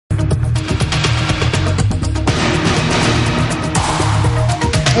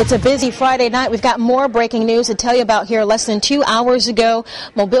It's a busy Friday night. We've got more breaking news to tell you about here. Less than 2 hours ago,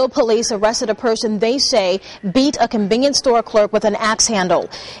 Mobile police arrested a person they say beat a convenience store clerk with an axe handle.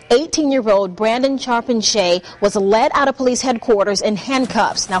 18-year-old Brandon Charpentier was led out of police headquarters in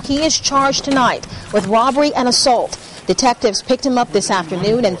handcuffs. Now, he is charged tonight with robbery and assault. Detectives picked him up this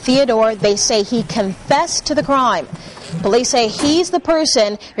afternoon, and Theodore, they say he confessed to the crime. Police say he's the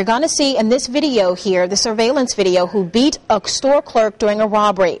person you're going to see in this video here, the surveillance video, who beat a store clerk during a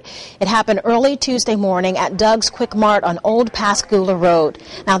robbery. It happened early Tuesday morning at Doug's Quick Mart on Old Pascagoula Road.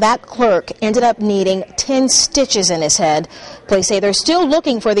 Now, that clerk ended up needing 10 stitches in his head. Police say they're still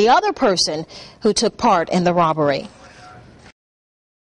looking for the other person who took part in the robbery.